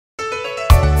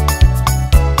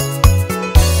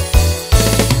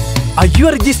Are you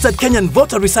a registered Kenyan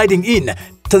voter residing in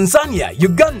Tanzania,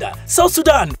 Uganda, South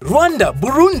Sudan, Rwanda,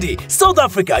 Burundi, South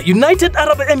Africa, United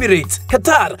Arab Emirates,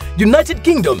 Qatar, United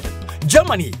Kingdom,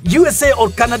 Germany, USA or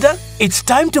Canada? It's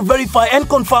time to verify and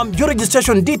confirm your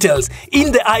registration details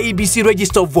in the IEBC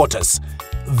Register of Voters.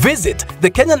 Visit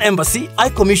the Kenyan Embassy,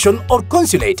 I-Commission or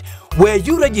Consulate where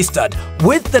you registered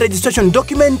with the registration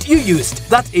document you used,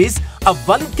 that is, a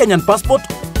valid Kenyan passport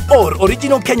or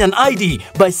original Kenyan ID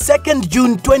by 2nd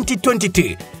June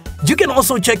 2022. You can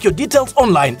also check your details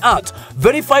online at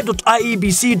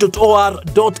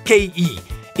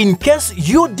verify.iebc.or.ke. In case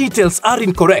your details are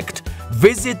incorrect,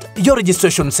 visit your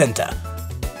registration center.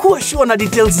 Kuwa sure na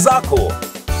details zako.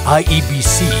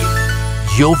 IEBC.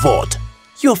 Your vote,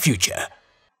 your future.